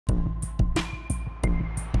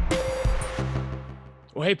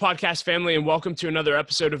Well, hey, podcast family, and welcome to another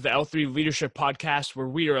episode of the L3 Leadership Podcast, where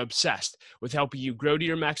we are obsessed with helping you grow to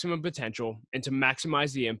your maximum potential and to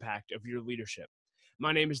maximize the impact of your leadership.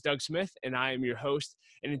 My name is Doug Smith, and I am your host.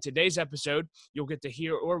 And in today's episode, you'll get to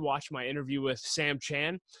hear or watch my interview with Sam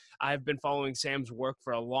Chan. I've been following Sam's work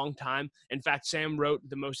for a long time. In fact, Sam wrote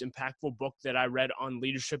the most impactful book that I read on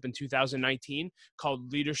leadership in 2019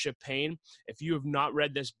 called Leadership Pain. If you have not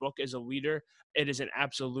read this book as a leader, it is an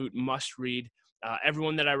absolute must read.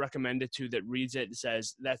 Everyone that I recommend it to that reads it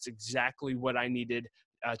says that's exactly what I needed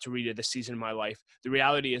to read it this season of my life. The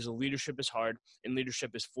reality is leadership is hard and leadership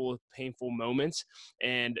is full of painful moments.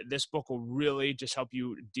 And this book will really just help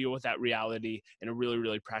you deal with that reality in a really,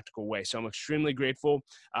 really practical way. So I'm extremely grateful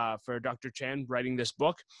for Dr. Chan writing this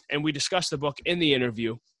book. And we discussed the book in the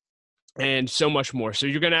interview and so much more. So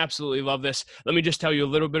you're going to absolutely love this. Let me just tell you a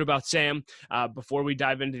little bit about Sam before we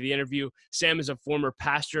dive into the interview. Sam is a former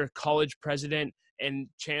pastor, college president, and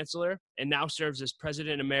chancellor, and now serves as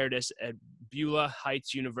president emeritus at Beulah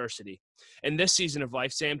Heights University. In this season of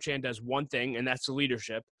life, Sam Chan does one thing, and that's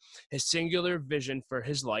leadership. His singular vision for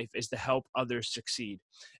his life is to help others succeed.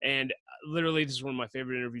 And literally, this is one of my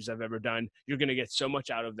favorite interviews I've ever done. You're going to get so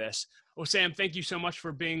much out of this. Well, Sam, thank you so much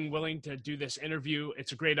for being willing to do this interview.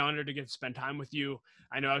 It's a great honor to get to spend time with you.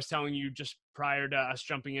 I know I was telling you just prior to us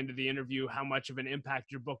jumping into the interview how much of an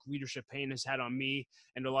impact your book, Leadership Pain, has had on me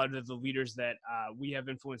and a lot of the leaders that we have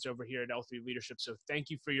influence over here at L3 Leadership. So thank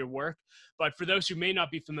you for your work. But for those who may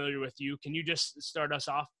not be familiar with you, can you just start us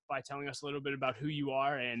off by telling us a little bit about who you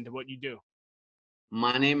are and what you do?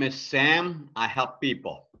 My name is Sam. I help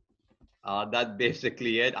people. That's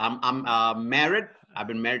basically it. I'm married. I've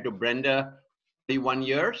been married to Brenda 31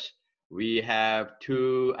 years. We have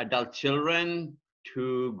 2 adult children,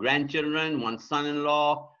 2 grandchildren, 1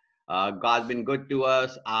 son-in-law. God's been good to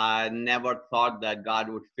us. I never thought that God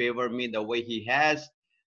would favor me the way he has.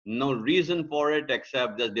 No reason for it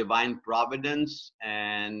except the divine providence.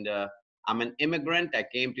 And I'm an immigrant. I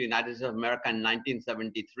came to the United States of America in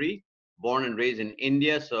 1973. Born and raised in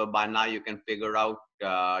India, so by now you can figure out,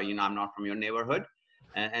 I'm not from your neighborhood,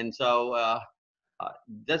 and so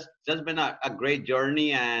just been a great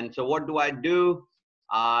journey. And so, what do I do?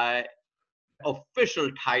 I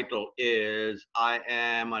official title is I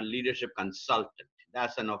am a leadership consultant.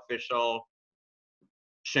 That's an official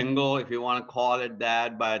shingle, if you want to call it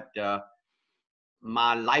that. But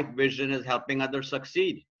my life vision is helping others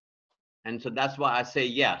succeed. And so that's why I say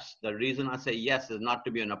yes. The reason I say yes is not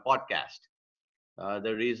to be on a podcast.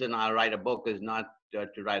 The reason I write a book is not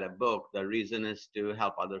to write a book. The reason is to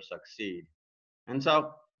help others succeed. And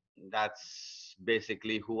so that's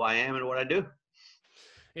basically who I am and what I do.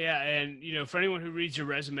 Yeah, and for anyone who reads your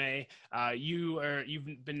resume, you've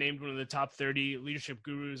been named one of the top 30 leadership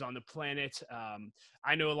gurus on the planet.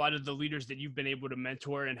 I know a lot of the leaders that you've been able to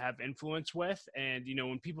mentor and have influence with. And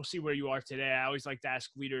when people see where you are today, I always like to ask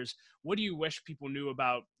leaders, what do you wish people knew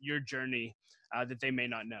about your journey that they may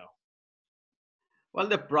not know? Well,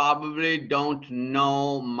 they probably don't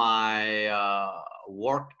know my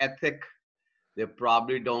work ethic. They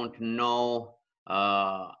probably don't know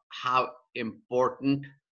how important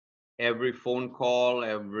every phone call,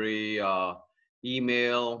 every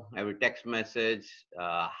email, every text message,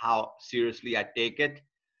 how seriously I take it.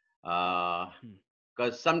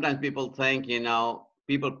 Because sometimes people think,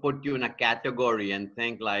 people put you in a category and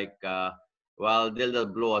think like, well, they'll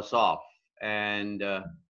just blow us off. And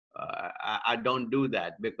I don't do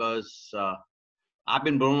that because I've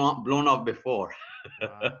been blown off before.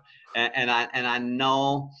 and I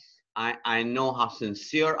know how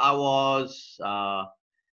sincere I was.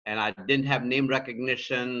 And I didn't have name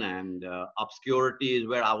recognition, and obscurity is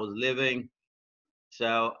where I was living.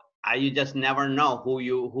 So you just never know who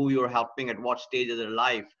you're helping at what stage of their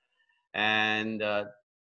life. And I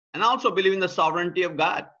also believe in the sovereignty of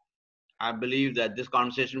God. I believe that this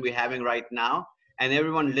conversation we're having right now, and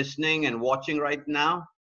everyone listening and watching right now,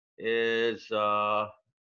 is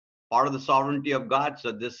part of the sovereignty of God.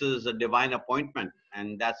 So this is a divine appointment,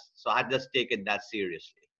 and so I just take it that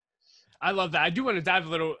seriously. I love that. I do want to dive a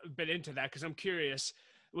little bit into that because I'm curious,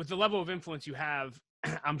 with the level of influence you have,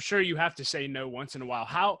 I'm sure you have to say no once in a while.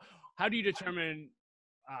 How do you determine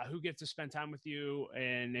who gets to spend time with you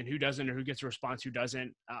and who doesn't, or who gets a response, who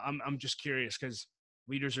doesn't? I'm just curious because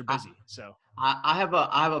leaders are busy. So I have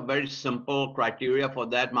a very simple criteria for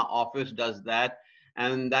that. My office does that,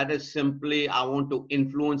 and that is simply I want to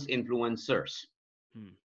influence influencers.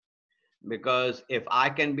 Because if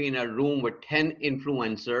I can be in a room with 10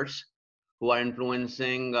 influencers who are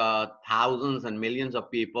influencing thousands and millions of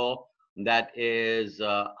people, that is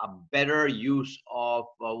a better use of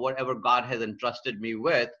whatever God has entrusted me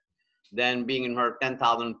with. than being in front of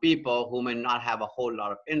 10,000 people who may not have a whole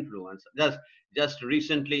lot of influence. Just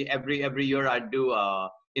recently, every year I do a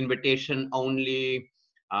invitation only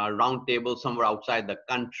round table somewhere outside the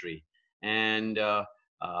country, and uh,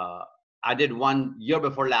 I did one year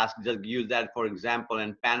before last. Just use that for example.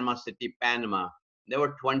 In Panama City, Panama, there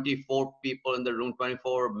were 24 people in the room,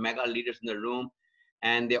 24 mega leaders in the room,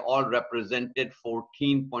 and they all represented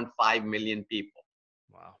 14.5 million people.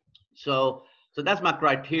 Wow. So that's my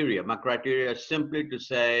criteria. My criteria is simply to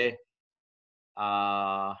say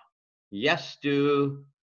yes to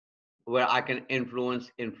where I can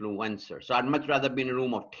influence influencers. So I'd much rather be in a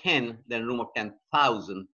room of 10 than a room of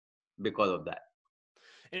 10,000 because of that.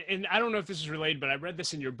 And I don't know if this is related, but I read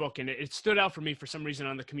this in your book and it stood out for me for some reason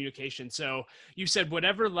on the communication. So you said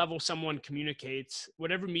whatever level someone communicates,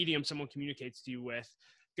 whatever medium someone communicates to you with,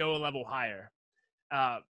 go a level higher.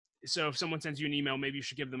 So if someone sends you an email, maybe you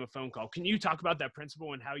should give them a phone call. Can you talk about that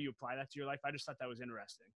principle and how you apply that to your life? I just thought that was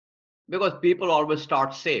interesting. Because people always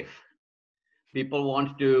start safe. People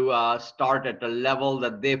want to start at a level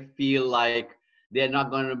that they feel like they're not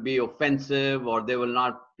going to be offensive, or they will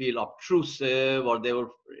not feel obtrusive, or they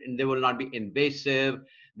will not be invasive.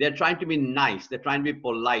 They're trying to be nice. They're trying to be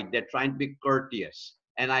polite. They're trying to be courteous.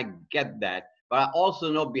 And I get that. But I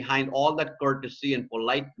also know behind all that courtesy and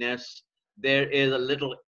politeness, there is a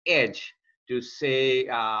little edge to say,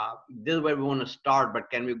 this is where we want to start, but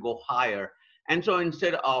can we go higher? And so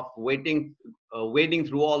instead of wading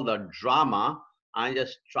through all the drama, I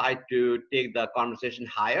just try to take the conversation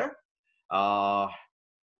higher.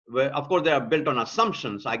 Where, of course, they are built on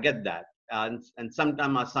assumptions. I get that. And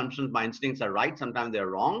sometimes assumptions, my instincts are right. Sometimes they're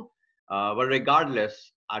wrong. But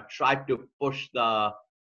regardless, I try to push the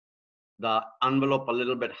envelope a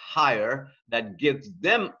little bit higher. That gives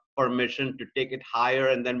them permission to take it higher,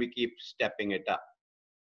 and then we keep stepping it up.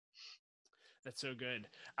 That's so good.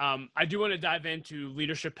 I do want to dive into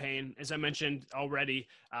Leadership Pain. As I mentioned already,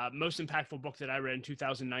 most impactful book that I read in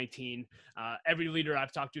 2019. Every leader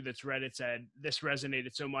I've talked to that's read it said this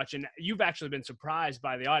resonated so much. And you've actually been surprised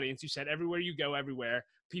by the audience. You said everywhere you go, everywhere,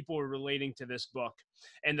 people are relating to this book.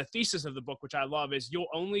 And the thesis of the book, which I love, is you'll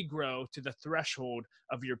only grow to the threshold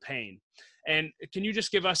of your pain. And can you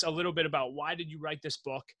just give us a little bit about why did you write this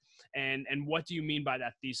book? And what do you mean by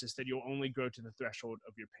that thesis that you'll only grow to the threshold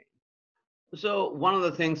of your pain? So one of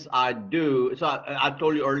the things I do, so I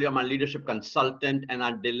told you earlier, I'm a leadership consultant, and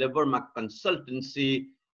I deliver my consultancy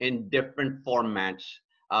in different formats.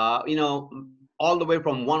 All the way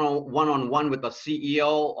from one-on-one with a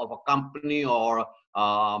CEO of a company, or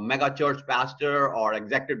a mega church pastor, or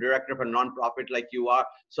executive director of a nonprofit like you are.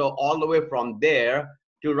 So all the way from there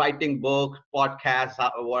to writing books, podcasts,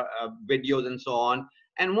 videos, and so on.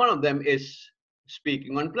 And one of them is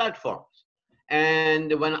speaking on platforms.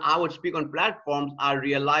 And when I would speak on platforms, I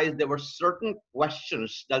realized there were certain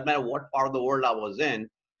questions, doesn't matter what part of the world I was in,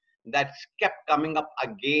 that kept coming up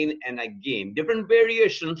again and again. Different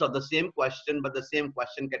variations of the same question, but the same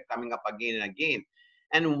question kept coming up again and again.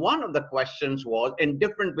 And one of the questions was, in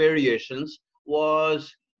different variations,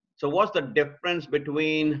 was, so what's the difference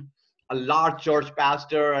between a large church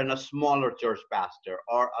pastor and a smaller church pastor,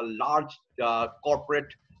 or a large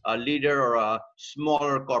corporate leader or a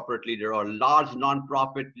smaller corporate leader, or a large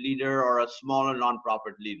nonprofit leader or a smaller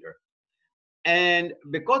nonprofit leader? And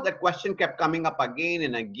because that question kept coming up again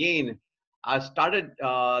and again, I started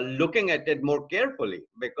looking at it more carefully,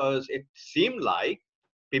 because it seemed like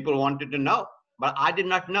people wanted to know, but I did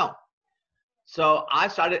not know. So I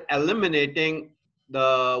started eliminating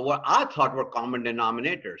what I thought were common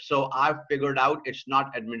denominators. So I figured out it's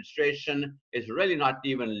not administration, it's really not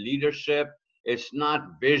even leadership, it's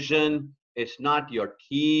not vision, it's not your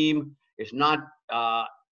team, it's not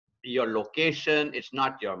your location, it's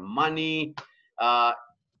not your money.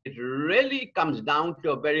 It really comes down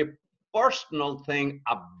to a very personal thing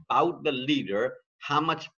about the leader, how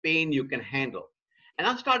much pain you can handle. And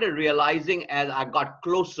I started realizing as I got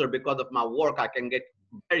closer, because of my work, I can get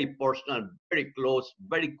very personal, very close,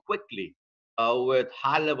 very quickly with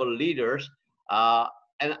high-level leaders.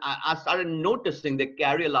 And I started noticing they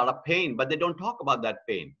carry a lot of pain, but they don't talk about that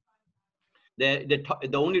pain.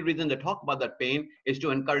 The only reason they talk about that pain is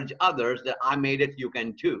to encourage others that I made it, you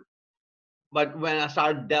can too. But when I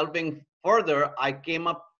started delving further, I came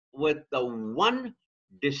up with the one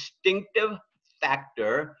distinctive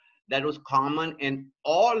factor that was common in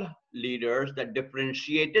all leaders that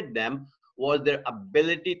differentiated them, was their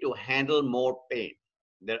ability to handle more pain.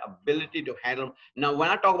 Their ability to handle. Now, when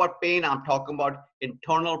I talk about pain, I'm talking about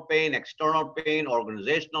internal pain, external pain,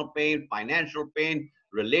 organizational pain, financial pain,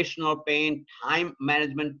 relational pain, time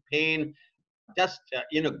management pain, just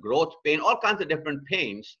growth pain, all kinds of different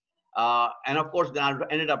pains. And of course, then I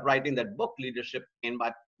ended up writing that book, Leadership Pain.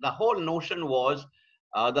 But the whole notion was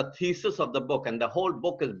the thesis of the book, and the whole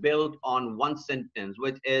book is built on one sentence,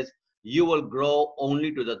 which is, you will grow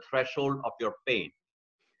only to the threshold of your pain.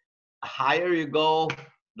 The higher you go,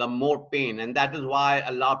 the more pain. And that is why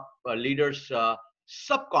a lot of leaders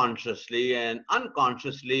subconsciously and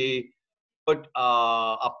unconsciously put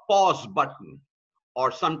a pause button,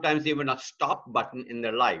 or sometimes even a stop button in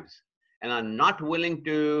their lives, and are not willing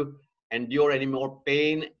to endure any more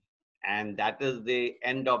pain. And that is the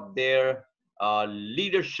end of their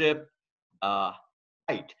leadership uh,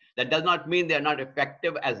 height. That does not mean they are not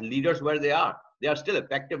effective as leaders where they are. They are still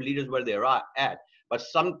effective leaders where they are at. But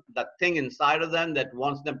that thing inside of them that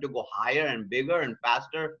wants them to go higher and bigger and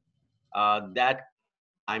faster, that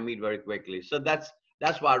I meet very quickly. So that's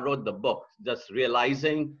why I wrote the book, just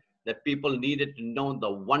realizing that people needed to know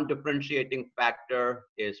the one differentiating factor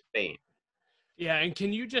is pain. Yeah, and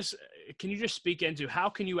can you just speak into how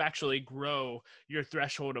can you actually grow your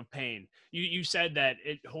threshold of pain? You said that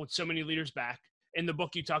it holds so many leaders back. In the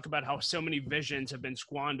book, you talk about how so many visions have been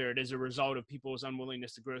squandered as a result of people's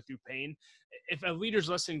unwillingness to grow through pain. If a leader's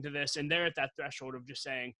listening to this and they're at that threshold of just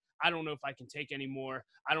saying, I don't know if I can take any more,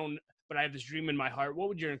 but I have this dream in my heart, what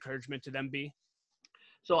would your encouragement to them be?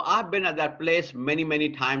 So I've been at that place many, many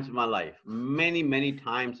times in my life, many, many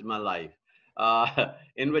times in my life,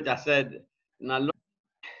 in which I said, now look,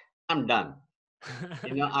 I'm done.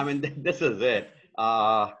 I mean, this is it.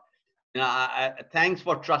 Thanks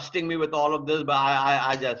for trusting me with all of this, but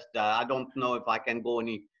I just I don't know if I can go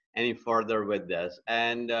any further with this.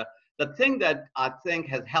 And the thing that I think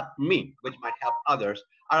has helped me, which might help others,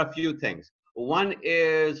 are a few things. One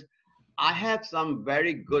is I have some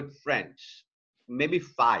very good friends, maybe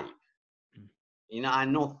five. I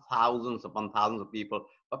know thousands upon thousands of people,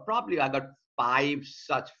 but probably I got five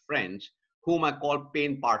such friends whom I call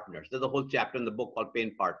pain partners. There's a whole chapter in the book called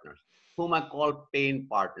Pain Partners, whom I call pain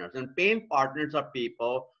partners. And pain partners are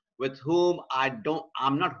people with whom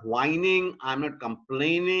I'm not whining, I'm not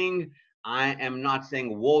complaining, I am not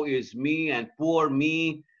saying woe is me and poor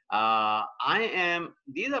me. These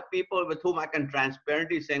are people with whom I can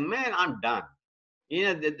transparently say, man, I'm done.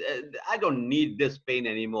 I don't need this pain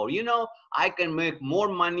anymore. I can make more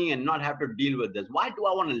money and not have to deal with this. Why do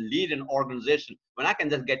I want to lead an organization when I can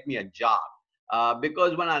just get me a job?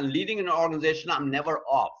 Because when I'm leading an organization, I'm never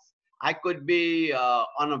off. I could be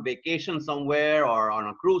on a vacation somewhere or on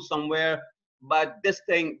a cruise somewhere. But this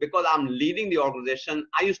thing, because I'm leading the organization,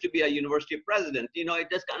 I used to be a university president. It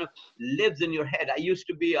just kind of lives in your head. I used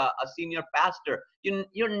to be a senior pastor.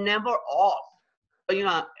 You're never off.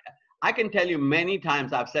 I can tell you many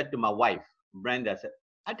times I've said to my wife, Brenda,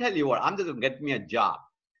 I tell you what, I'm just going to get me a job.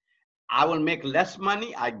 I will make less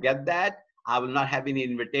money. I get that. I will not have any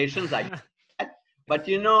invitations. I get that. But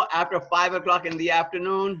after 5 o'clock in the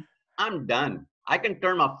afternoon, I'm done. I can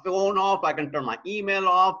turn my phone off. I can turn my email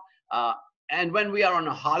off. And when we are on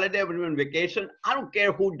a holiday, when we're on vacation, I don't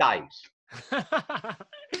care who dies.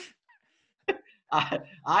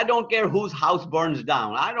 I don't care whose house burns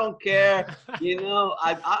down. I don't care.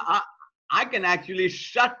 I can actually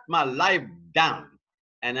shut my life down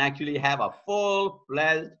and actually have a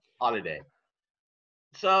full-fledged holiday.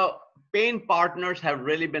 So pain partners have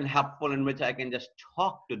really been helpful, in which I can just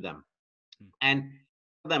talk to them and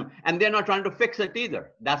they're not trying to fix it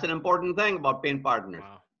either. That's an important thing about pain partners.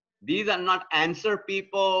 Wow. These are not answer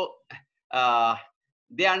people.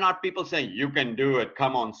 They are not people saying, you can do it.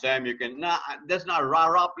 Come on, Sam, you can. Nah, that's not a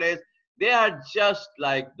rah-rah place. They are just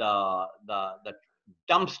like the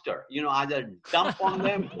dumpster. I just dump on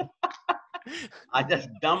them. I just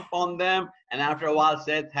dump on them. And after a while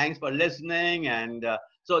say, thanks for listening. And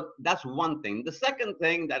so that's one thing. The second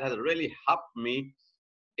thing that has really helped me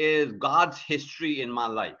is God's history in my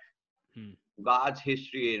life. God's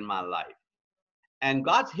history in my life. And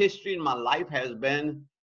God's history in my life has been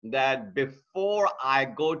that before I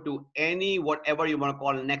go to any, whatever you want to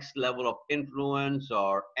call next level of influence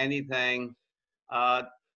or anything,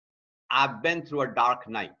 I've been through a dark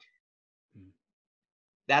night.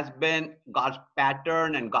 That's been God's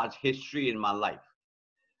pattern and God's history in my life.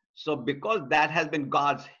 So because that has been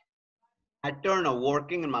God's pattern of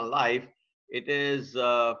working in my life, it is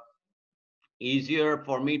easier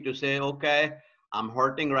for me to say, okay, I'm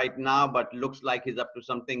hurting right now, but looks like he's up to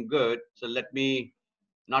something good. So let me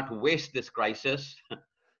not waste this crisis.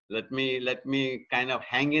 let me kind of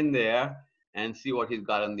hang in there and see what he's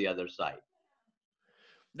got on the other side.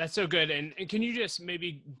 That's so good. And can you just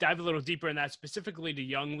maybe dive a little deeper in that, specifically to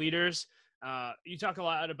young leaders? You talk a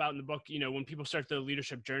lot about in the book, when people start their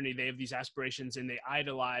leadership journey, they have these aspirations and they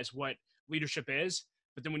idolize what leadership is.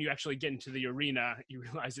 But then when you actually get into the arena, you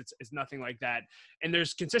realize it's nothing like that. And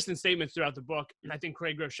there's consistent statements throughout the book. And I think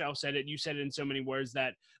Craig Rochelle said it. You said it in so many words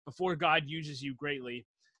that before God uses you greatly,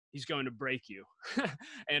 he's going to break you.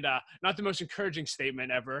 And not the most encouraging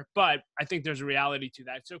statement ever, but I think there's a reality to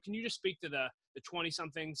that. So can you just speak to the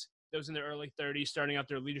 20-somethings, those in their early 30s, starting out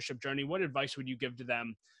their leadership journey? What advice would you give to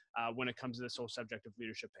them when it comes to this whole subject of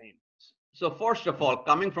leadership pain? So first of all,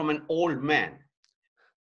 coming from an old man,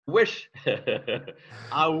 wish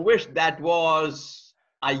I wish that was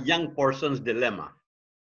a young person's dilemma.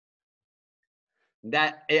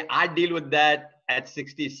 That I deal with that at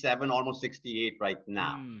 67, almost 68 right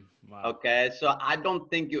now. Wow. Okay, so I don't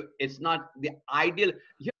think it's not the ideal.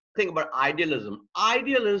 Here's the thing about idealism.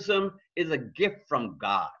 Idealism is a gift from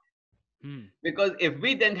God. Because if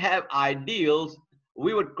we didn't have ideals,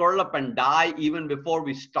 we would curl up and die even before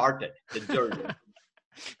we started the journey.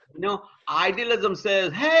 Idealism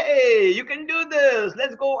says, hey, you can do this.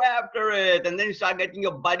 Let's go after it. And then you start getting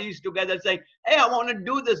your buddies together saying, hey, I want to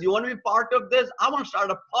do this. You want to be part of this? I want to start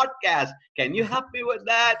a podcast. Can you help me with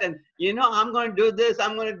that? And, I'm going to do this.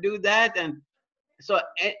 I'm going to do that. And so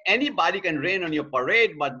anybody can rain on your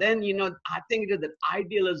parade. But then, I think it is the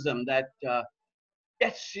idealism that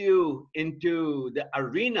gets you into the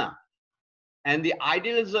arena. And the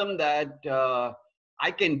idealism that I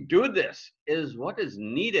can do this is what is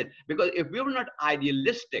needed. Because if we were not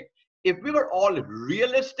idealistic, if we were all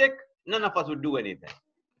realistic, none of us would do anything.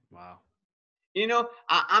 Wow.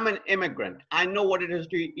 I'm an immigrant. I know what it is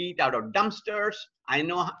to eat out of dumpsters. I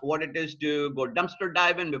know what it is to go dumpster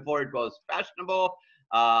diving before it was fashionable.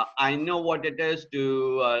 I know what it is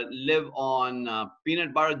to live on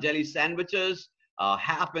peanut butter jelly sandwiches,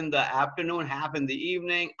 half in the afternoon, half in the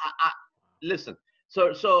evening. Listen,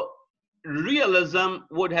 so realism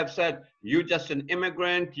would have said, you just an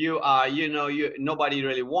immigrant, you are, nobody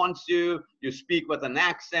really wants you, you speak with an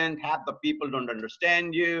accent, half the people don't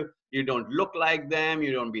understand you, you don't look like them,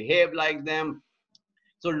 you don't behave like them.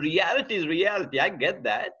 So reality is reality, I get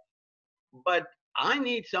that. But I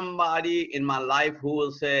need somebody in my life who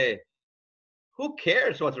will say, who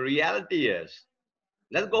cares what reality is?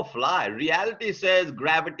 Let's go fly. Reality says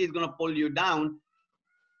gravity is going to pull you down.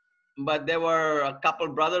 But there were a couple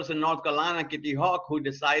brothers in North Carolina, Kitty Hawk, who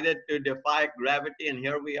decided to defy gravity, and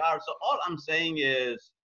here we are. So all I'm saying is,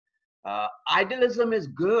 idealism is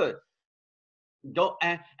good.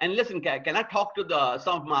 And listen, can I talk to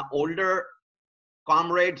some of my older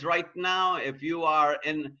comrades right now? If you are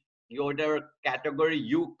in your category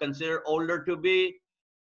you consider older to be,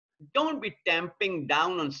 don't be tamping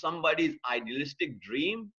down on somebody's idealistic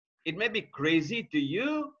dream. It may be crazy to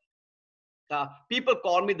you. People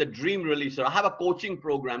call me the dream releaser. I have a coaching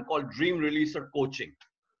program called Dream Releaser Coaching.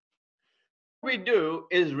 What we do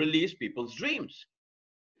is release people's dreams.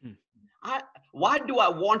 Why do I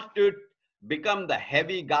want to become the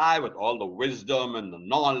heavy guy with all the wisdom and the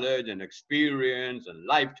knowledge and experience and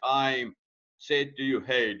lifetime? Say to you,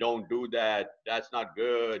 hey, don't do that. That's not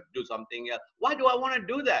good. Do something else. Why do I want to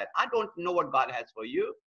do that? I don't know what God has for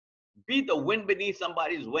you. Be the wind beneath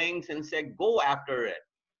somebody's wings and say, go after it.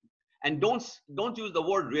 And don't use the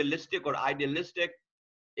word realistic or idealistic.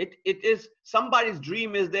 It is somebody's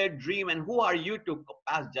dream is their dream. And who are you to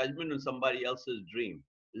pass judgment on somebody else's dream?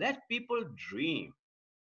 Let people dream.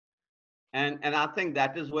 And I think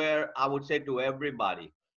that is where I would say to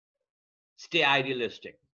everybody, stay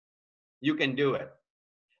idealistic. You can do it.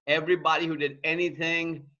 Everybody who did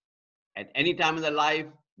anything at any time in their life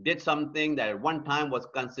did something that at one time was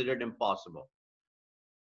considered impossible.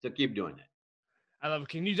 So keep doing it. I love it.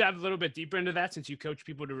 Can you dive a little bit deeper into that, since you coach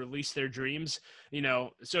people to release their dreams?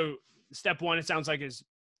 So step one, it sounds like, is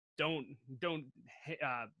don't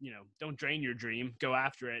drain your dream, go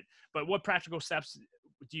after it. But what practical steps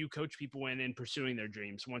do you coach people in pursuing their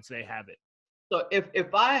dreams once they have it? So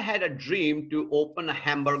if I had a dream to open a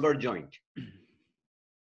hamburger joint,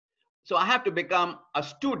 so I have to become a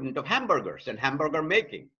student of hamburgers and hamburger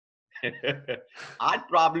making. I'd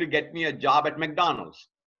probably get me a job at McDonald's.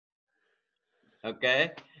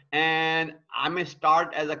 Okay. And I may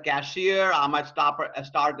start as a cashier. I might start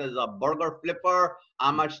as a burger flipper. I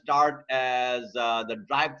might start as the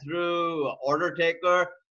drive-through order taker.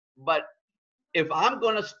 But if I'm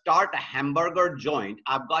going to start a hamburger joint,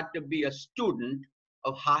 I've got to be a student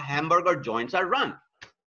of how hamburger joints are run.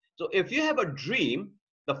 So if you have a dream,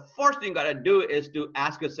 the first thing you got to do is to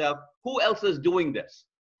ask yourself, who else is doing this?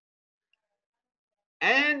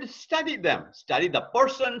 And study them. Study the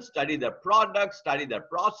person, study their product, study their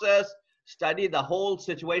process, study the whole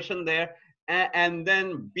situation there, and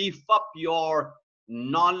then beef up your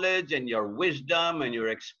knowledge and your wisdom and your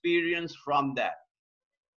experience from that.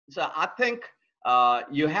 So I think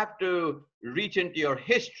you have to reach into your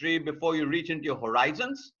history before you reach into your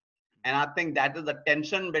horizons. And I think that is the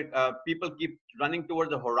tension. People keep running towards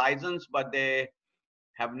the horizons, but they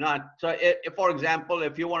have not. So, if, for example,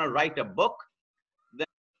 if you want to write a book, then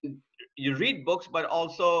you read books, but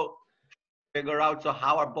also figure out, so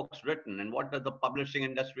how are books written and what does the publishing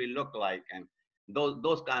industry look like, and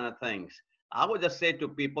those kind of things. I would just say to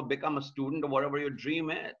people, become a student of whatever your dream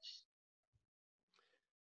is.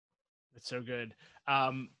 That's so good.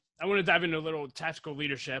 I want to dive into a little tactical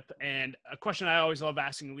leadership, and a question I always love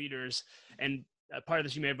asking leaders, and part of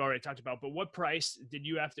this you may have already talked about, but what price did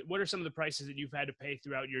you have to, what are some of the prices that you've had to pay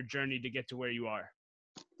throughout your journey to get to where you are?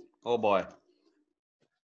 Oh boy,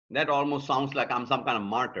 that almost sounds like I'm some kind of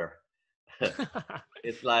martyr.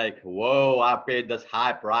 It's like, whoa, I paid this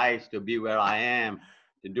high price to be where I am,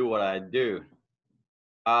 to do what I do.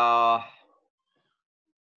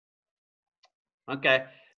 Okay.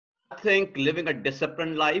 I think living a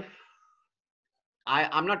disciplined life,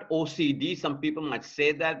 I'm not OCD. Some people might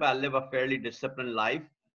say that, but I live a fairly disciplined life.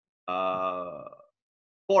 Uh,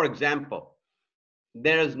 for example,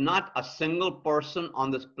 there is not a single person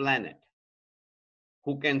on this planet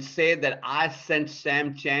who can say that I sent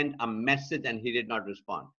Sam Chand a message and he did not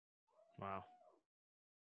respond. Wow.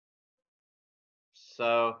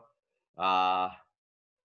 So uh,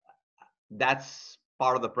 that's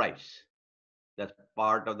part of the price. That's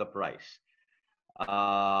part of the price.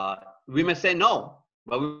 We may say no,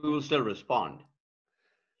 but we will still respond.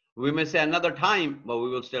 We may say another time, but we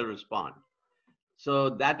will still respond. So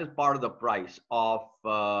that is part of the price of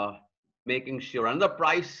making sure. And the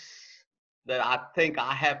price that I think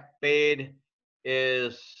I have paid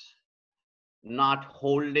is not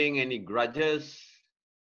holding any grudges.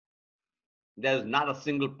 There's not a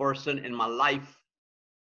single person in my life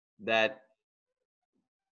that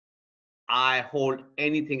I hold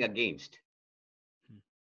anything against.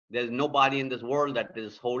 There's nobody in this world that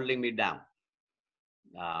is holding me down.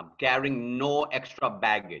 Carrying no extra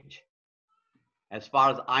baggage. As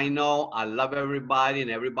far as I know, I love everybody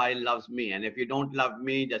and everybody loves me. And if you don't love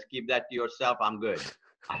me, just keep that to yourself. I'm good.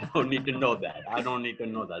 I don't need to know that. I don't need to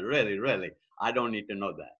know that. Really, really, I don't need to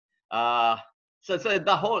know that. So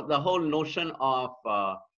the whole notion of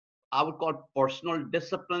I would call personal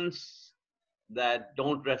disciplines that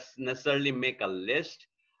don't necessarily make a list.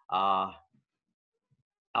 Uh,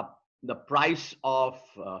 the price of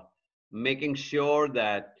making sure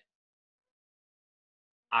that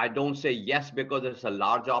I don't say yes because it's a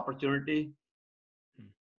large opportunity.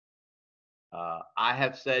 I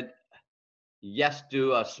have said yes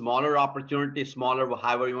to a smaller opportunity, smaller,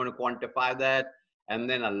 however you want to quantify that, and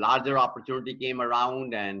then a larger opportunity came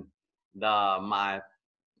around, and my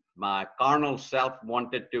carnal self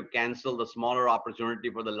wanted to cancel the smaller opportunity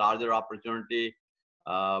for the larger opportunity.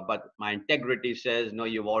 But my integrity says, no,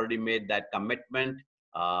 you've already made that commitment.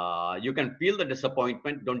 You can feel the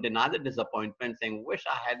disappointment. Don't deny the disappointment, saying, wish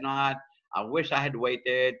I had not, I wish I had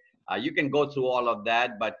waited. You can go through all of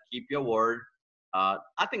that, but keep your word.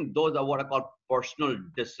 I think those are what I call personal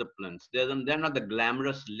disciplines. They're not the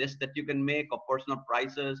glamorous list that you can make of personal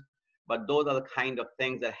prices, but those are the kind of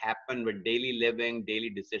things that happen with daily living, daily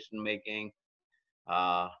decision making.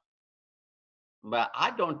 But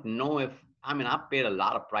I don't know if, I mean, I paid a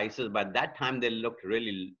lot of prices, but at that time they looked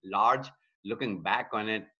really large. Looking back on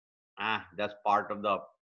it, that's part of the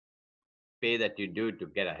pay that you do to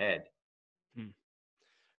get ahead.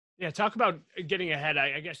 Yeah, talk about getting ahead.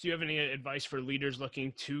 I guess, do you have any advice for leaders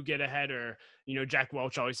looking to get ahead? Or, Jack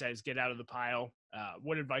Welch always says, get out of the pile.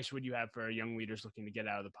 What advice would you have for young leaders looking to get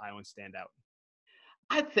out of the pile and stand out?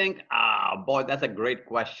 I think, boy, that's a great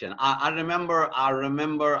question. I remember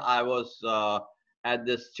I was at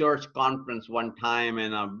this church conference one time,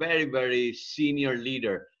 and a very, very senior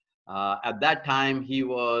leader. At that time, he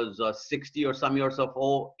was 60 or some years of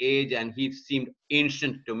old age, and he seemed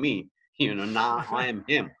ancient to me. Now I am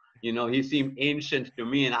him. He seemed ancient to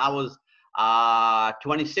me, and I was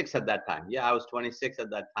 26 at that time. Yeah, I was 26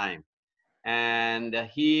 at that time. And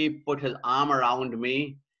he put his arm around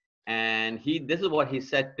me, and this is what he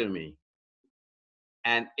said to me,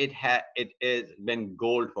 and it has been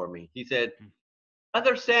gold for me. He said,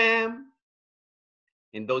 Brother Sam.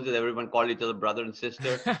 In those days, everyone called each other brother and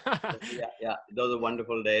sister. Yeah, those are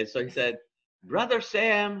wonderful days. So he said, Brother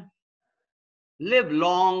Sam, live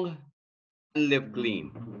long and live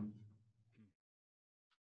clean.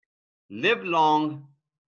 Live long,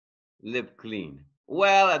 live clean.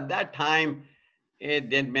 Well, at that time, it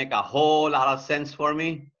didn't make a whole lot of sense for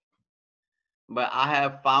me. But I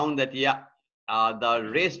have found that,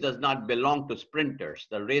 the race does not belong to sprinters.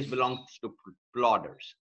 The race belongs to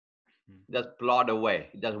plodders. Just plod away,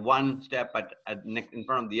 just one step in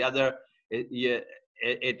front of the other.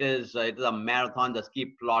 It is a marathon. Just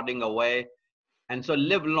keep plodding away. And so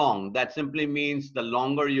live long. That simply means the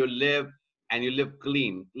longer you live and you live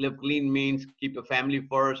clean. Live clean means keep your family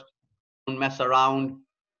first. Don't mess around.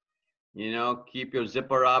 Keep your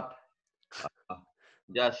zipper up. Uh,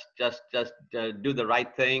 just do the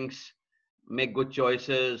right things. Make good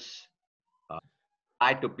choices.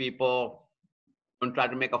 Lie to people. Don't try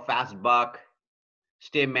to make a fast buck.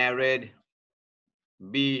 Stay married.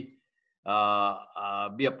 Be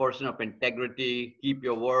be a person of integrity. Keep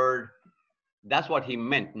your word. That's what he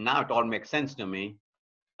meant. Now it all makes sense to me.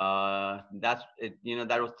 That's it.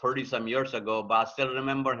 That was 30 some years ago, but I still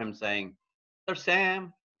remember him saying, "Sir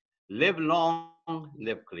Sam, live long,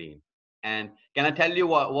 live clean." And can I tell you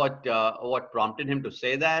what prompted him to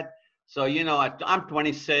say that? So I'm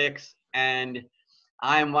 26 and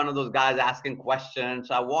I'm one of those guys asking questions.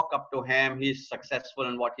 So I walk up to him. He's successful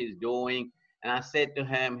in what he's doing, and I said to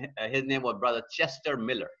him, his name was Brother Chester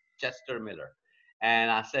Miller. Chester Miller.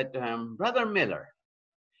 And I said to him, "Brother Miller,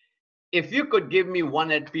 if you could give me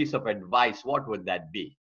one piece of advice, what would that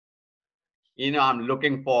be?" I'm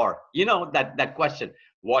looking for, that question.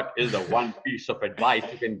 What is the one piece of advice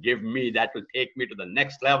you can give me that will take me to the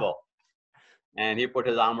next level? And he put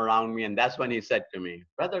his arm around me, and that's when he said to me,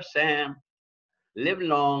 "Brother Sam, live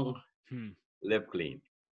long, live clean."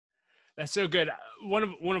 That's so good.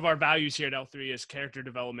 One of our values here at L3 is character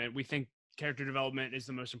development. We think character development is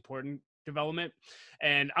the most important development.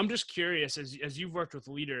 And I'm just curious, as you've worked with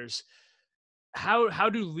leaders, how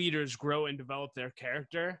do leaders grow and develop their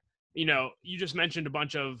character? You just mentioned a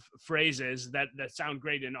bunch of phrases that sound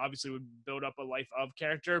great and obviously would build up a life of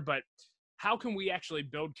character, but how can we actually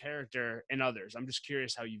build character in others? I'm just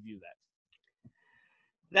curious how you view that.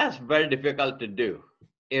 That's very difficult to do.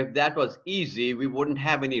 If that was easy, we wouldn't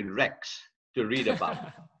have any wrecks to read about.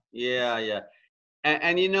 Yeah, yeah.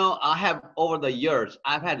 And I have, over the years,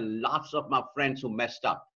 I've had lots of my friends who messed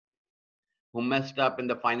up in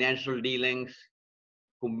the financial dealings,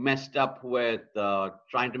 who messed up with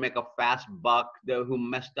trying to make a fast buck, who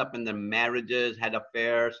messed up in their marriages, had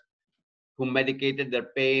affairs, who medicated their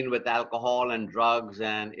pain with alcohol and drugs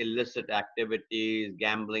and illicit activities,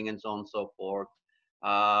 gambling, and so on and so forth.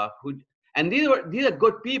 And these are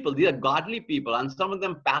good people. These are godly people, and some of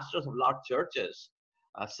them pastors of large churches.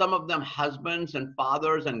 Some of them husbands and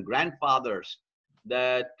fathers and grandfathers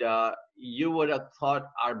that you would have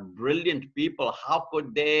thought are brilliant people. How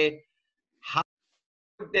could they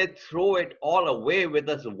throw it all away with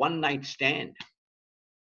this one night stand?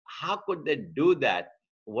 How could they do that?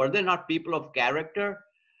 Were they not people of character?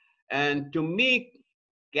 And to me,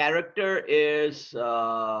 character is,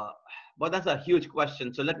 well, that's a huge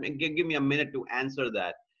question. So give me a minute to answer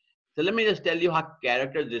that. So let me just tell you how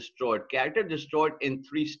character is destroyed. Character is destroyed in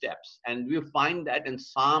 3 steps. And we find that in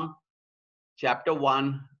Psalm chapter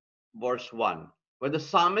 1, verse 1, where the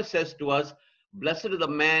psalmist says to us, "Blessed is the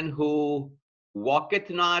man who walketh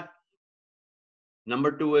not." Number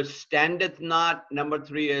 2 is standeth not. Number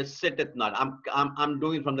 3 is sitteth not. I'm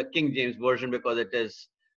doing from the King James version because it is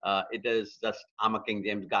just, I'm a King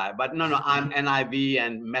James guy. But no, I'm NIV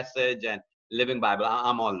and Message and Living Bible.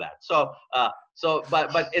 I'm all that.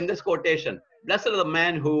 But in this quotation, blessed is the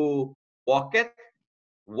man who walketh.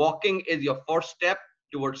 Walking is your first step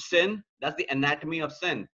towards sin. That's the anatomy of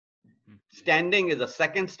sin. Standing is the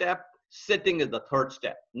second step. Sitting is the third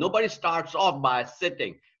step. Nobody starts off by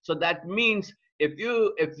sitting. So that means if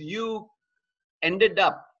you ended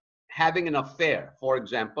up having an affair, for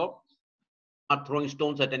example, not throwing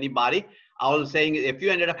stones at anybody, I was saying if you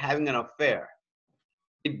ended up having an affair,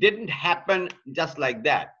 it didn't happen just like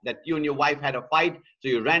that you and your wife had a fight, so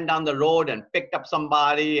you ran down the road and picked up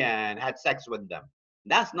somebody and had sex with them.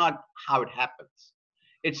 That's not how it happens.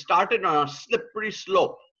 It started on a slippery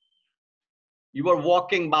slope. You were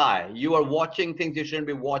walking by, you were watching things you shouldn't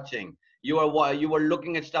be watching. You were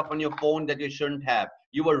looking at stuff on your phone that you shouldn't have.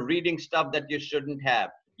 You were reading stuff that you shouldn't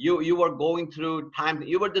have. You were going through time.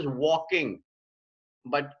 You were just walking,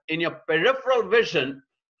 but in your peripheral vision,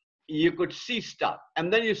 you could see stuff.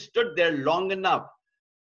 And then you stood there long enough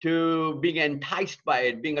to being enticed by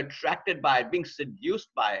it, being attracted by it, being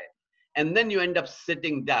seduced by it. And then you end up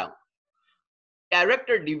sitting down.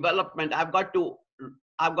 Character development, I've got to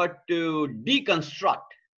deconstruct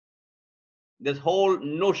this whole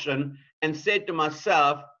notion and say to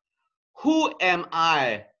myself, who am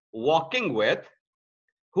I walking with?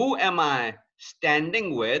 Who am I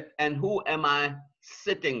standing with? And who am I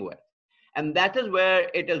sitting with? And that is where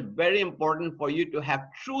it is very important for you to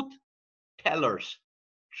have truth tellers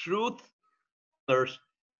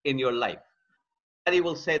in your life. Somebody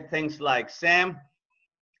will say things like, Sam,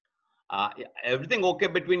 everything okay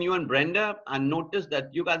between you and Brenda? I noticed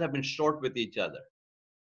that you guys have been short with each other.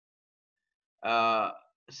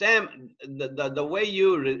 Sam, the way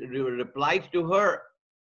you replied to her,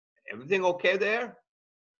 everything okay there?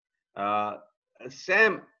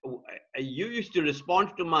 Sam, you used to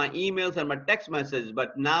respond to my emails and my text messages,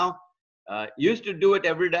 but now you used to do it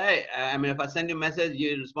every day. I mean, if I send you a message,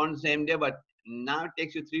 you respond the same day, but now it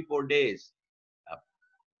takes you 3-4 days.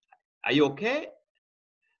 Are you okay?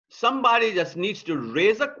 Somebody just needs to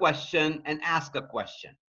raise a question and ask a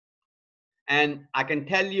question. And I can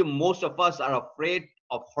tell you, most of us are afraid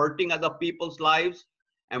of hurting other people's lives,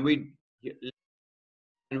 and we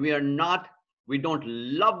don't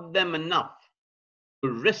love them enough to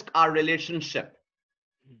risk our relationship,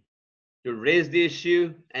 to raise the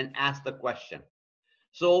issue and ask the question.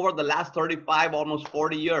 So over the last 35, almost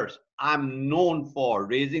 40 years, I'm known for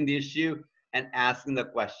raising the issue and asking the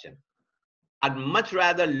question. I'd much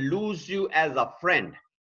rather lose you as a friend,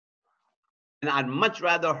 and I'd much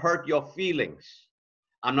rather hurt your feelings.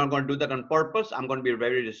 I'm not going to do that on purpose. I'm going to be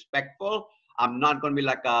very respectful. I'm not going to be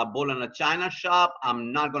like a bull in a china shop.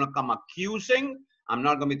 I'm not going to come accusing. I'm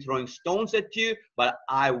not going to be throwing stones at you, but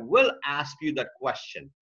I will ask you that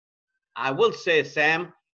question. I will say,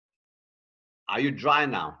 Sam, are you dry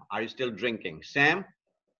now? Are you still drinking? Sam,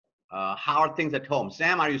 how are things at home?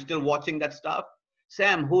 Sam, are you still watching that stuff?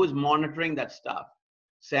 Sam, who is monitoring that stuff?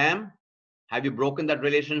 Sam, have you broken that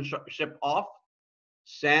relationship off?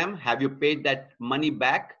 Sam, have you paid that money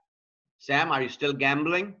back? Sam, are you still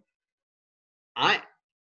gambling? I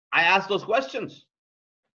ask those questions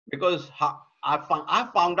because I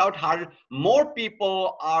found out how more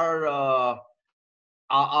people are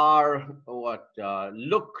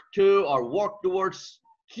look to or work towards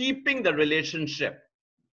keeping the relationship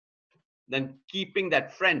than keeping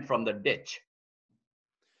that friend from the ditch.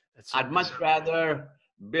 So I'd much rather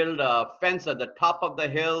build a fence at the top of the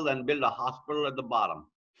hill than build a hospital at the bottom.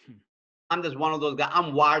 I'm just one of those guys.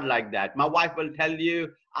 I'm wired like that. My wife will tell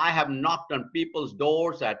you, I have knocked on people's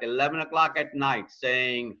doors at 11 o'clock at night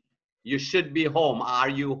saying, you should be home. Are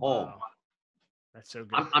you home? Wow. That's so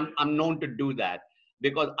good. I'm known to do that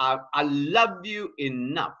because I love you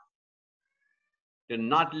enough to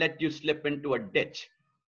not let you slip into a ditch.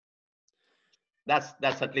 That's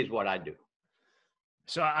at least what I do.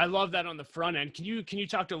 So I love that on the front end. Can you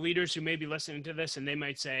talk to leaders who may be listening to this and they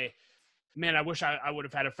might say, man, I wish I would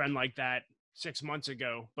have had a friend like that 6 months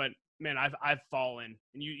ago, but man, I've fallen.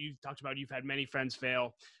 And you've talked about, you've had many friends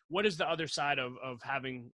fail. What is the other side of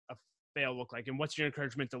having a fail look like? And what's your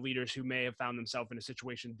encouragement to leaders who may have found themselves in a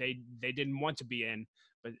situation they didn't want to be in,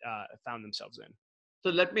 but found themselves in? So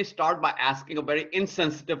let me start by asking a very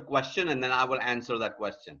insensitive question, and then I will answer that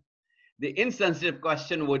question. The insensitive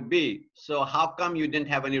question would be, so how come you didn't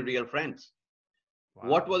have any real friends? Wow.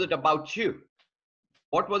 What was it about you?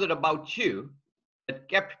 What was it about you that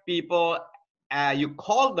kept people, you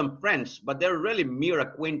called them friends, but they're really mere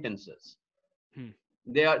acquaintances.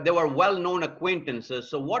 They were well-known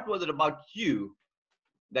acquaintances. So what was it about you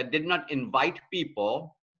that did not invite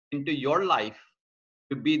people into your life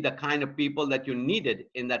to be the kind of people that you needed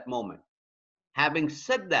in that moment? Having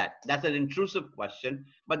said that, that's an intrusive question,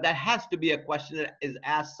 but that has to be a question that is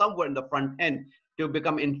asked somewhere in the front end to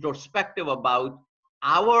become introspective about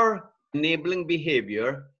our enabling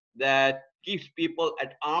behavior that keeps people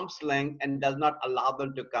at arm's length and does not allow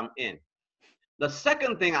them to come in. The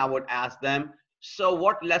second thing I would ask them, so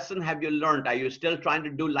what lesson have you learned? Are you still trying to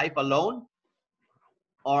do life alone?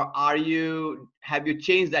 Or have you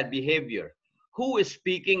changed that behavior? Who is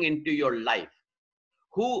speaking into your life?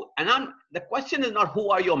 The question is not who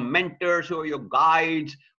are your mentors, who are your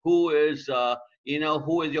guides, who is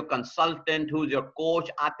your consultant, who's your coach.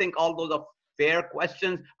 I think all those are fair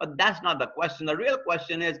questions, but that's not the question. The real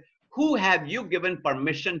question is, who have you given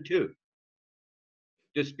permission to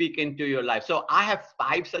speak into your life? So I have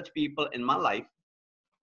 5 such people in my life.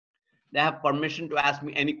 They have permission to ask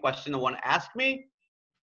me any question they want to ask me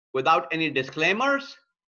without any disclaimers,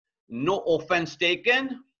 no offense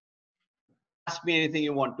taken. Ask me anything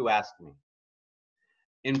you want to ask me.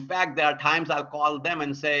 In fact, there are times I'll call them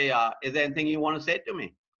and say, is there anything you want to say to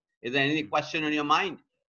me? Is there any question in your mind?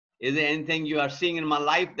 Is there anything you are seeing in my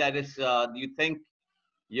life that is you think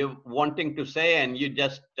you're wanting to say and you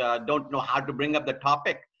just don't know how to bring up the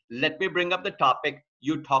topic? Let me bring up the topic.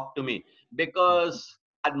 You talk to me, because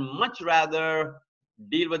I'd much rather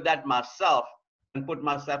deal with that myself and put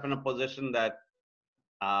myself in a position that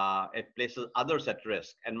it places others at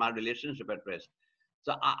risk and my relationship at risk.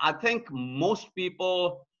 So I think most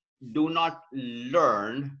people do not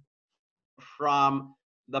learn from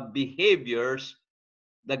the behaviors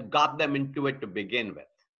that got them into it to begin with.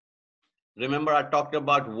 Remember, I talked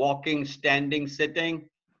about walking, standing, sitting.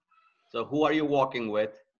 So who are you walking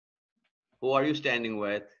with? Who are you standing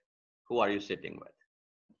with? Who are you sitting with?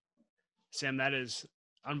 Sam, that is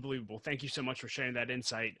unbelievable. Thank you so much for sharing that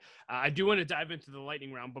insight. I do want to dive into the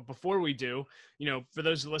lightning round, but before we do, for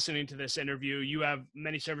those listening to this interview, you have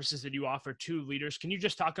many services that you offer to leaders. Can you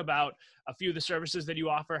just talk about a few of the services that you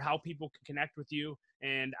offer, how people can connect with you?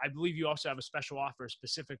 And I believe you also have a special offer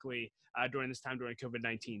specifically during this time during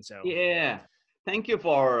COVID-19. So yeah, thank you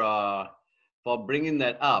for bringing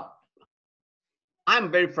that up.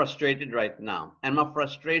 I'm very frustrated right now, and my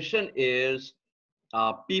frustration is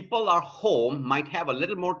people are home, might have a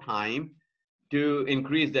little more time to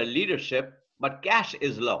increase their leadership, but cash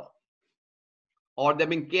is low, or they're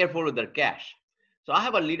being careful with their cash. So I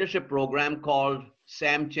have a leadership program called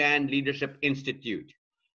Sam Chan Leadership Institute.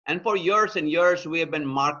 And for years and years, we have been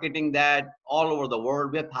marketing that all over the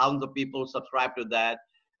world. We have thousands of people subscribe to that.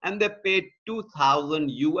 And they pay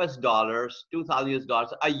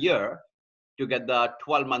 $2,000 a year to get the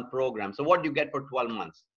 12-month program. So what do you get for 12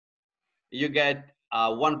 months? You get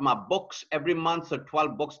one of my books every month, so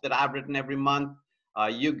 12 books that I've written every month.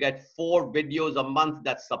 You get 4 videos a month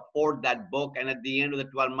that support that book. And at the end of the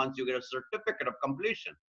 12 months, you get a certificate of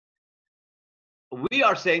completion. We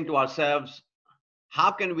are saying to ourselves,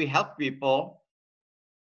 how can we help people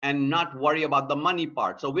and not worry about the money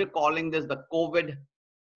part? So we're calling this the COVID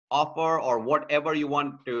offer, or whatever you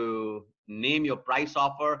want to name your price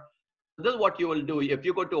offer. This is what you will do. If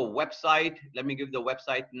you go to a website, let me give the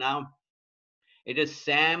website now. It is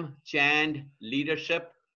samchandleadership.com/COVID,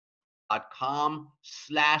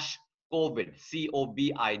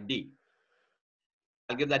 COVID.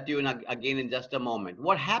 I'll give that to you again in just a moment.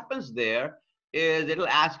 What happens there is it'll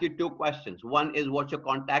ask you 2 questions. One is what's your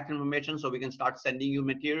contact information, so we can start sending you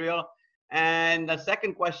material. And the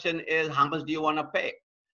second question is how much do you want to pay?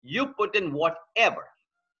 You put in whatever.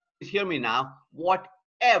 Please hear me now.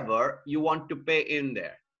 Whatever you want to pay in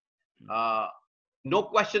there. No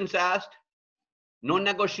questions asked. No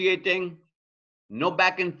negotiating, no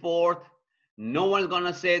back and forth. No one's going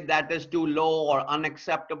to say that is too low or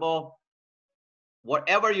unacceptable.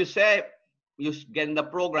 Whatever you say, you get in the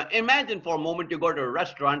program. Imagine for a moment you go to a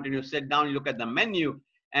restaurant and you sit down, you look at the menu,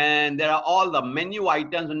 and there are all the menu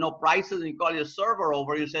items and no prices, and you call your server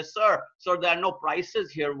over, you say, sir, there are no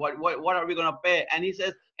prices here. What are we going to pay? And he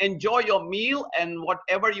says, enjoy your meal and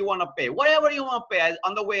whatever you want to pay. Whatever you want to pay.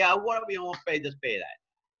 On the way out, whatever you want to pay, just pay that.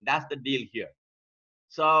 That's the deal here.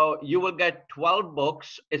 So you will get 12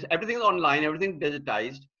 books. Everything's online, everything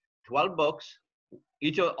digitized. 12 books,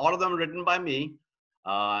 all of them written by me.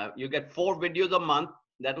 You get 4 videos a month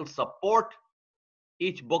that will support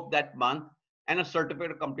each book that month, and a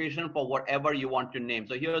certificate of completion for whatever you want to name.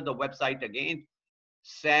 So here's the website again,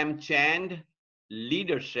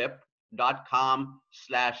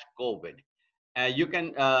 samchandleadership.com/COVID. You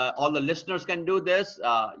can, all the listeners can do this.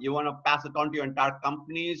 You want to pass it on to your entire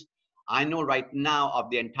companies. I know right now of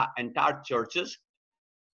the entire churches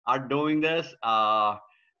are doing this.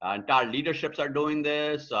 Entire leaderships are doing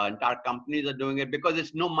this. Entire companies are doing it, because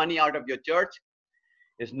it's no money out of your church.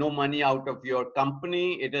 It's no money out of your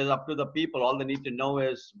company. It is up to the people. All they need to know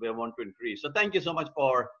is we want to increase. So thank you so much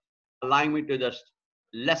for allowing me to just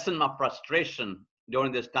lessen my frustration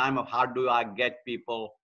during this time of how do I get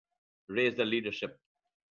people raise their leadership.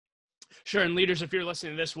 Sure. And leaders, if you're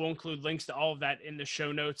listening to this, we'll include links to all of that in the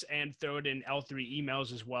show notes and throw it in L3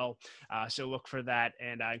 emails as well. So look for that.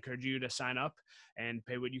 And I encourage you to sign up and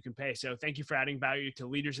pay what you can pay. So thank you for adding value to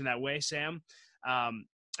leaders in that way, Sam.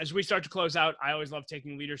 As we start to close out, I always love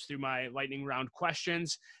taking leaders through my lightning round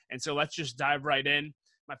questions. And so let's just dive right in.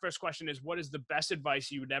 My first question is, what is the best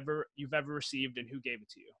advice you've ever received, and who gave it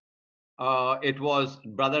to you? It was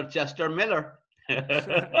Brother Chester Miller.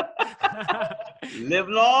 Live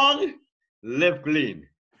long, live clean.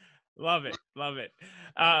 Love it. Love it.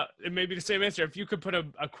 And maybe the same answer. If you could put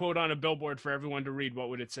a quote on a billboard for everyone to read, what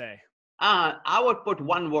would it say? I would put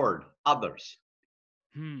one word: others.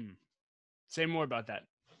 Say more about that.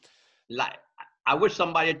 Like, I wish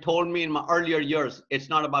somebody had told me in my earlier years, it's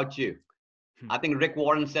not about you. I think Rick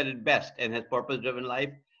Warren said it best in his Purpose-Driven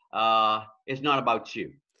Life. It's not about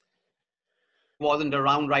you. He wasn't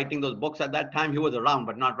around writing those books at that time. He was around,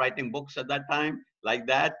 but not writing books at that time like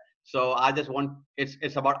that. So I just want,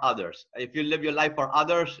 it's about others. If you live your life for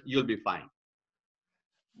others, you'll be fine.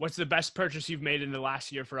 What's the best purchase you've made in the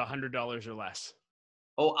last year for $100 or less?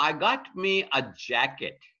 Oh, I got me a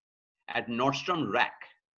jacket at Nordstrom Rack.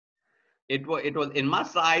 It was in my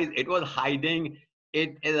size. It was hiding.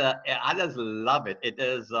 I just love it. It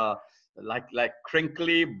is like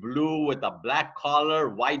crinkly blue with a black collar,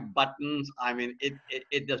 white buttons. I mean,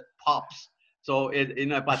 it just pops. So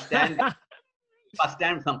if I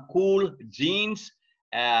stand with some cool jeans,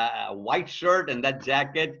 white shirt, and that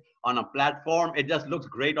jacket on a platform, it just looks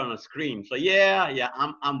great on a screen. So yeah,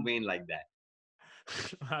 I'm Wayne like that.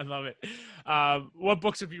 I love it. What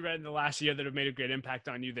books have you read in the last year that have made a great impact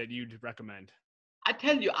on you that you'd recommend? I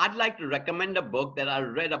tell you, I'd like to recommend a book that I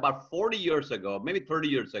read about 40 years ago, maybe 30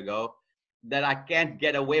 years ago, that I can't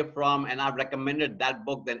get away from. And I've recommended that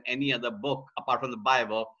book than any other book apart from the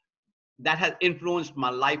Bible that has influenced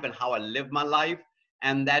my life and how I live my life.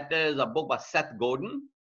 And that is a book by Seth Godin,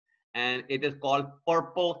 and it is called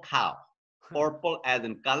Purple Cow. Purple as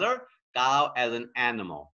in color, cow as an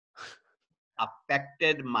animal.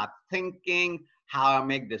 Affected my thinking, how I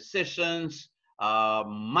make decisions.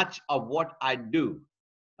 Much of what I do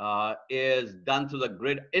is done through the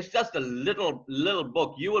grid. It's just a little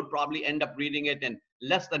book. You will probably end up reading it in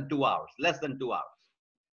less than 2 hours. Less than 2 hours.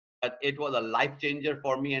 But it was a life changer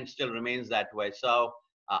for me and still remains that way. So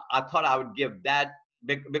I thought I would give that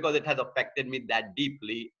because it has affected me that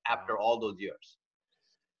deeply after all those years.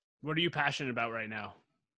 What are you passionate about right now?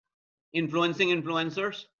 Influencing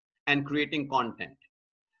influencers and creating content.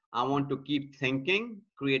 I want to keep thinking,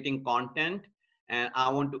 creating content, and I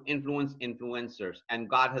want to influence influencers. And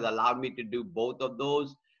God has allowed me to do both of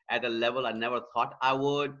those at a level I never thought I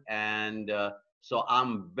would. And so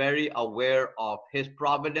I'm very aware of His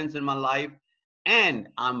providence in my life. And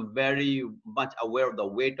I'm very much aware of the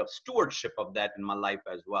weight of stewardship of that in my life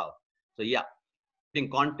as well. So yeah,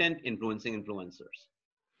 creating content, influencing influencers.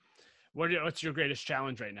 What's your greatest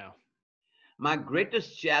challenge right now? My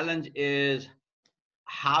greatest challenge is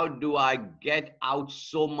how do I get out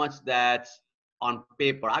so much that's on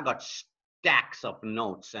paper? I got stacks of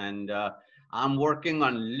notes, and I'm working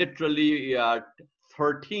on literally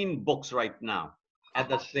 13 books right now at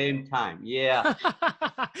the same time. Yeah.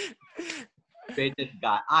 Frustrated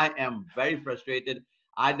guy. I am very frustrated.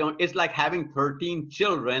 It's like having 13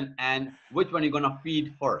 children, and which one are you going to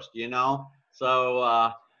feed first, you know?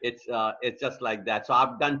 So it's just like that. So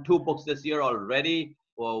I've done 2 books this year already.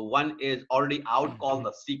 Well, one is already out called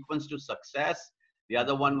The Sequence to Success. The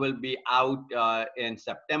other one will be out in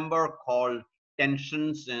September called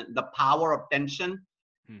Tensions, The Power of Tension.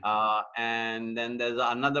 And then there's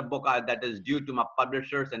another book that is due to my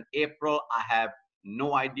publishers in April. I have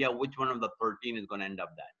no idea which one of the 13 is going to end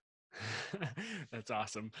up that. That's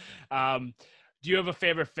awesome. Do you have a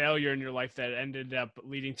favorite failure in your life that ended up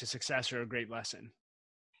leading to success or a great lesson?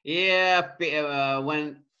 Yeah,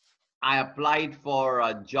 when I applied for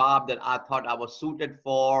a job that I thought I was suited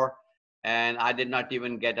for, and I did not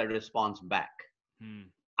even get a response back.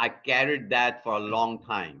 I carried that for a long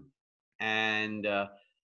time, and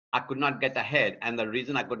I could not get ahead. And the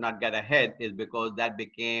reason I could not get ahead is because that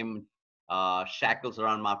became shackles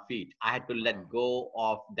around my feet. I had to let go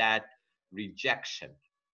of that rejection.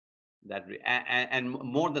 And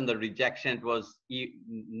more than the rejection, it was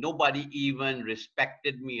nobody even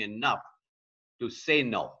respected me enough to say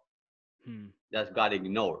no. Just got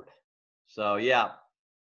ignored. So yeah,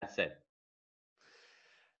 that's it.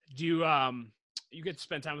 Do you you get to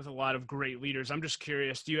spend time with a lot of great leaders. I'm just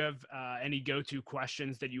curious, do you have any go-to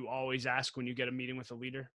questions that you always ask when you get a meeting with a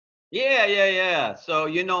leader? Yeah. So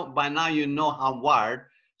by now you know how I'm wired.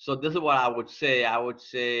 So this is what I would say. I would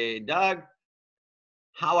say, Doug,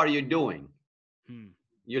 how are you doing?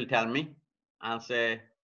 You'll tell me. I'll say,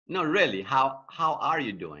 no, really, how are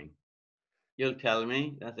you doing? You'll tell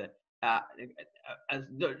me. That's it.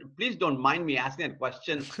 Please don't mind me asking that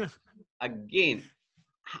question again.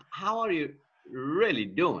 How are you really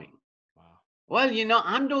doing? Wow. Well,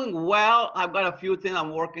 I'm doing well. I've got a few things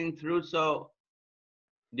I'm working through. So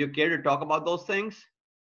do you care to talk about those things?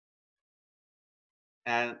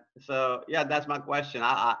 And so, yeah, that's my question.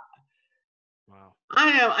 Wow.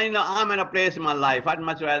 I'm in a place in my life. I'd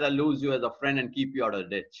much rather lose you as a friend and keep you out of the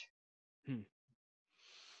ditch.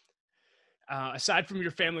 Aside from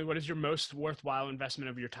your family, what is your most worthwhile investment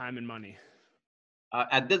of your time and money?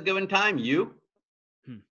 At this given time, you.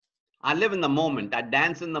 I live in the moment. I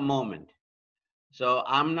dance in the moment. So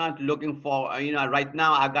I'm not looking for, right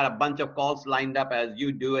now I've got a bunch of calls lined up as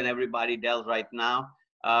you do and everybody does right now.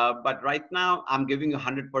 But right now I'm giving you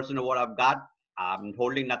 100% of what I've got. I'm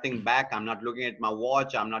holding nothing back. I'm not looking at my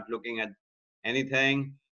watch. I'm not looking at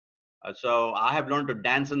anything. So I have learned to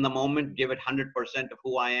dance in the moment, give it 100% of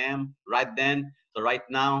who I am right then. So right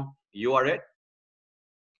now, you are it.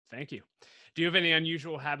 Thank you. Do you have any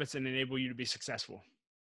unusual habits that enable you to be successful?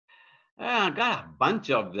 I got a bunch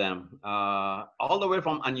of them, all the way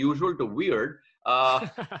from unusual to weird.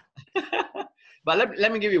 But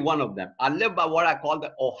let me give you one of them. I live by what I call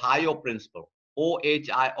the Ohio principle,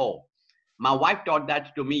 OHIO. My wife taught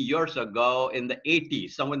that to me years ago in the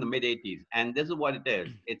 80s, somewhere in the mid 80s. And this is what it is.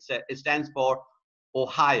 It stands for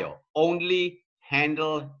Ohio. Only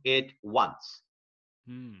handle it once.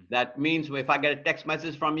 That means if I get a text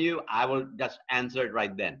message from you, I will just answer it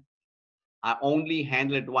right then. I only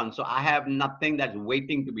handle it once. So I have nothing that's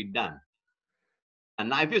waiting to be done. And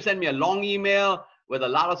now if you send me a long email with a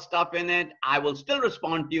lot of stuff in it, I will still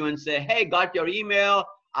respond to you and say, hey, got your email.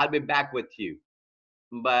 I'll be back with you.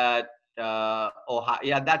 But yeah,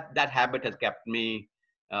 that habit has kept me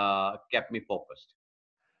focused.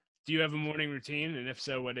 Do you have a morning routine? And if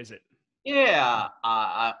so, what is it? Yeah,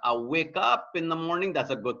 I wake up in the morning.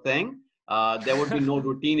 That's a good thing. There would be no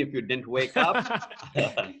routine if you didn't wake up.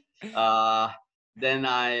 Then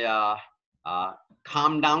I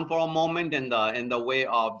calm down for a moment in the way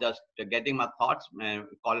of just getting my thoughts,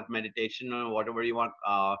 call it meditation or whatever you want.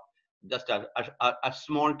 Just a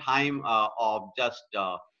small time of just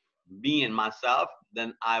me and myself.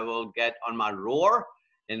 Then I will get on my rower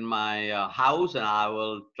in my house, and I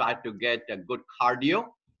will try to get a good cardio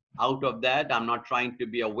out of that. I'm not trying to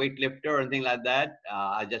be a weightlifter or anything like that.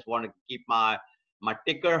 I just want to keep my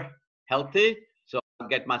ticker healthy. So I'll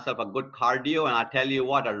get myself a good cardio, and I tell you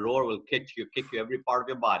what, a rower will kick you every part of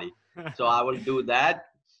your body. So I will do that.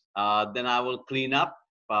 Then I will clean up.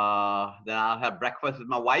 Then I'll have breakfast with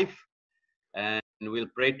my wife, and we'll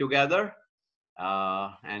pray together.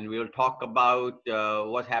 And we'll talk about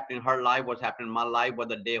what's happening in her life, what's happening in my life, what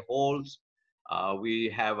the day holds. We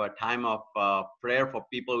have a time of prayer for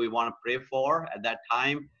people we want to pray for at that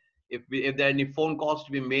time. If there are any phone calls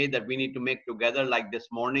to be made that we need to make together, like this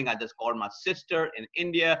morning, I just called my sister in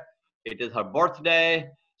India. It is her birthday.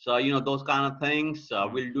 So, those kind of things.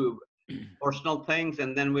 We'll do personal things,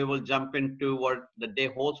 and then we will jump into what the day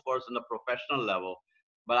holds for us on the professional level.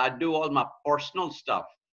 But I do all my personal stuff.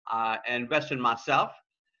 I invest in myself,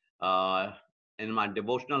 in my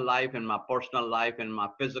devotional life, in my personal life, in my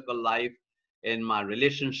physical life, in my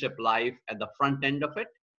relationship life at the front end of it,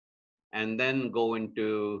 and then go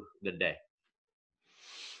into the day.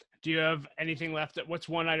 Do you have anything left? What's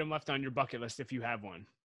one item left on your bucket list if you have one?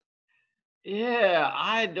 Yeah,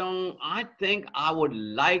 I think I would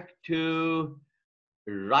like to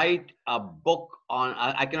write a book on,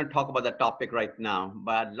 I cannot talk about the topic right now,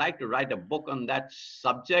 but I'd like to write a book on that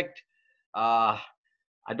subject. I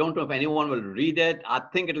don't know if anyone will read it. I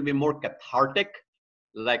think it'll be more cathartic.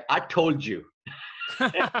 Like I told you,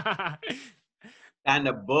 and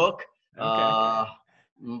a book. Okay.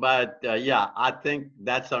 But yeah, I think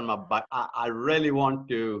that's on my butt. I really want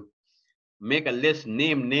to make a list,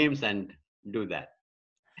 name names, and do that.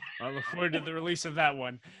 I look forward to the release of that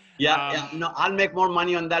one. Yeah, no, I'll make more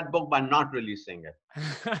money on that book by not releasing it.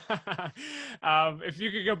 If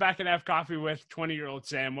you could go back and have coffee with 20-year-old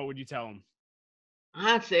Sam, what would you tell him?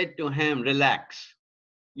 I said to him, relax.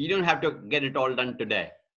 You don't have to get it all done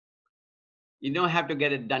today. You don't have to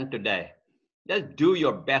get it done today. Just do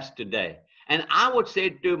your best today. And I would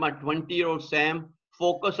say to my 20-year-old Sam,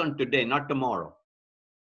 focus on today, not tomorrow.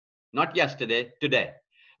 Not yesterday, today.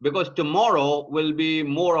 Because tomorrow will be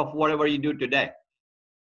more of whatever you do today.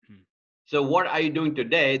 So what are you doing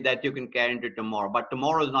today that you can carry into tomorrow? But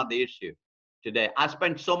tomorrow is not the issue. Today, I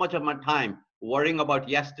spent so much of my time worrying about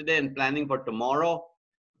yesterday and planning for tomorrow,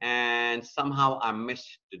 and somehow I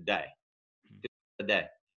missed today. Today.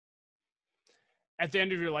 At the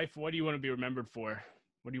end of your life, what do you want to be remembered for?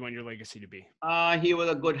 What do you want your legacy to be? He was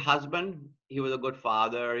a good husband. He was a good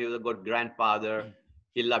father. He was a good grandfather.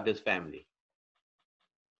 He loved his family.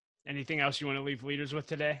 Anything else you want to leave leaders with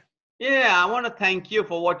today? Yeah, I want to thank you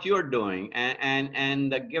for what you're doing,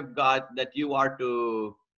 and give God that you are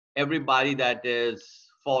to everybody that is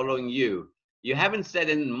following you. You haven't said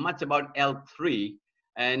in much about L3,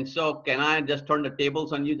 and so can I just turn the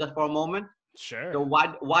tables on you just for a moment? Sure. So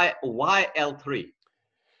why L3?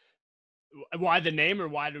 Why the name, or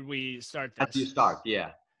why did we start this? As you start,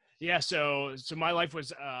 yeah. Yeah, so my life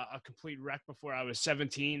was a complete wreck before I was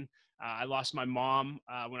 17. I lost my mom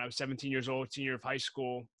when I was 17 years old, senior of high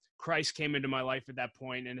school. Christ came into my life at that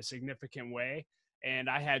point in a significant way. And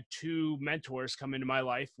I had two mentors come into my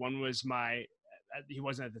life. One was he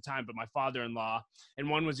wasn't at the time, but my father-in-law, and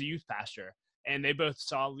one was a youth pastor. And they both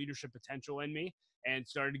saw leadership potential in me and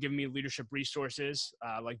started giving me leadership resources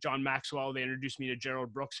like John Maxwell. They introduced me to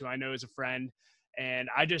Gerald Brooks, who I know is a friend. And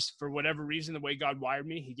I just, for whatever reason, the way God wired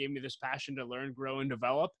me, he gave me this passion to learn, grow, and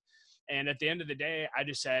develop. And at the end of the day, I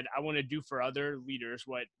just said, I want to do for other leaders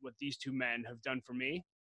what these two men have done for me.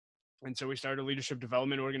 And so we started a leadership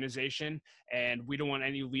development organization, and we don't want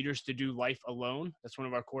any leaders to do life alone. That's one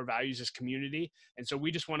of our core values, is community. And so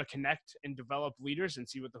we just want to connect and develop leaders and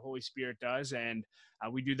see what the Holy Spirit does. And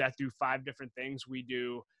we do that through 5 different things. We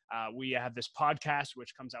have this podcast,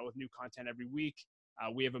 which comes out with new content every week.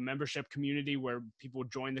 We have a membership community where people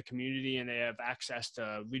join the community and they have access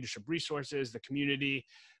to leadership resources, the community.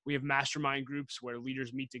 We have mastermind groups where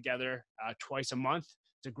leaders meet together twice a month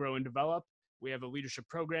to grow and develop. We have a leadership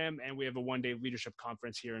program, and we have a one-day leadership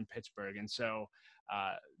conference here in Pittsburgh. And so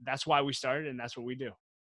that's why we started, and that's what we do.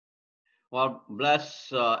 Well,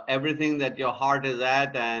 bless everything that your heart is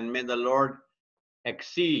at, and may the Lord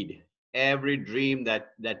exceed every dream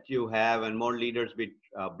that you have, and more leaders be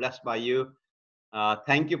blessed by you.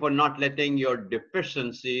 Thank you for not letting your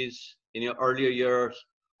deficiencies in your earlier years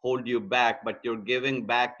hold you back, but you're giving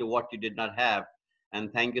back to what you did not have. And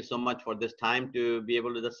thank you so much for this time to be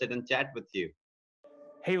able to just sit and chat with you.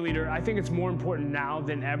 Hey leader, I think it's more important now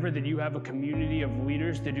than ever that you have a community of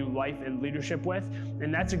leaders to do life and leadership with.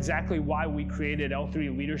 And that's exactly why we created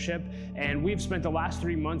L3 Leadership. And we've spent the last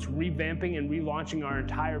 3 months revamping and relaunching our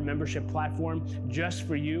entire membership platform just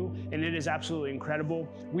for you. And it is absolutely incredible.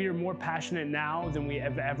 We are more passionate now than we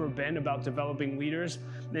have ever been about developing leaders.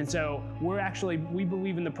 And so we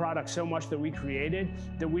believe in the product so much that we created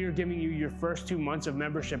that we are giving you your first 2 months of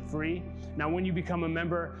membership free. Now, when you become a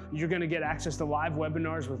member, you're going to get access to live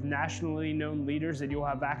webinars with nationally known leaders that you'll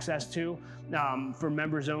have access to for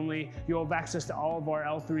members only. You'll have access to all of our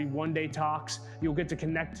L3 one-day talks. You'll get to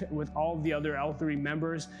connect with all of the other L3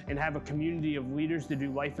 members and have a community of leaders to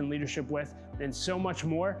do life and leadership with, and so much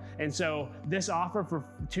more. And so this offer for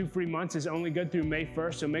 2 free months is only good through May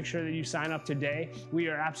 1st, so make sure that you sign up today. We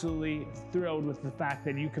are absolutely thrilled with the fact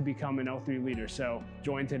that you could become an L3 leader, so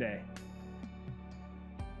join today.